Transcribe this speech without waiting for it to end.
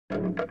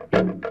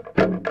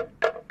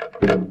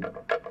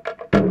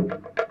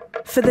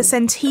For the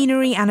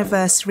centenary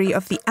anniversary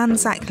of the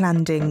Anzac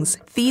landings,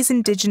 these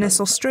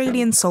Indigenous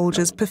Australian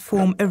soldiers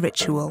perform a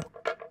ritual.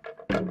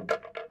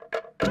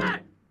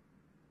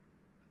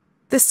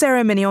 The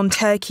ceremony on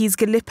Turkey's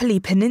Gallipoli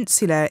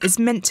Peninsula is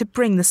meant to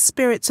bring the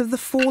spirits of the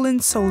fallen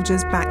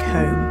soldiers back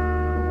home.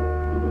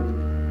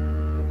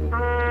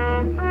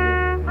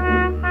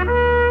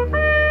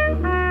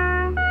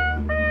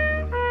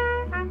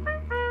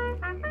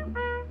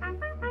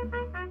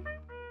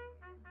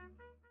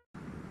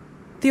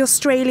 The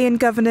Australian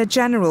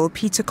Governor-General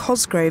Peter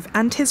Cosgrove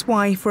and his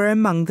wife were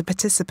among the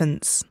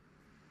participants.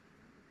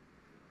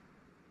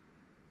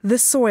 The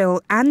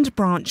soil and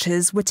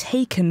branches were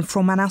taken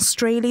from an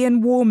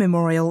Australian war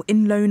memorial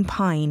in Lone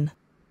Pine.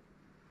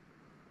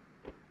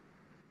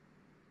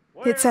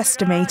 It's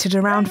estimated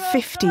around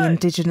 50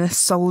 Indigenous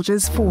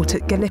soldiers fought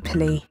at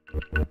Gallipoli.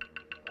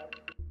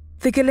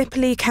 The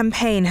Gallipoli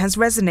campaign has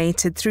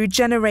resonated through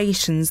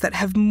generations that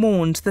have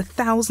mourned the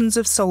thousands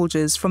of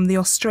soldiers from the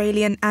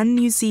Australian and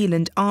New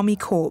Zealand Army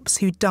Corps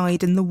who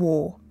died in the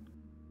war.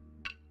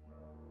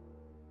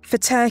 For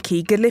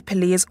Turkey,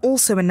 Gallipoli is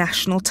also a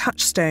national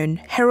touchstone,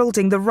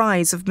 heralding the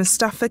rise of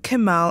Mustafa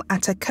Kemal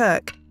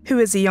Atatürk, who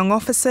as a young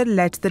officer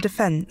led the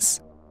defence.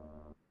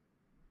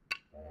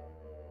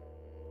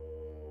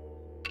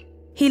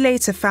 He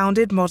later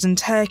founded modern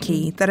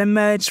Turkey that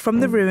emerged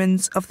from the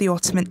ruins of the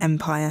Ottoman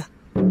Empire.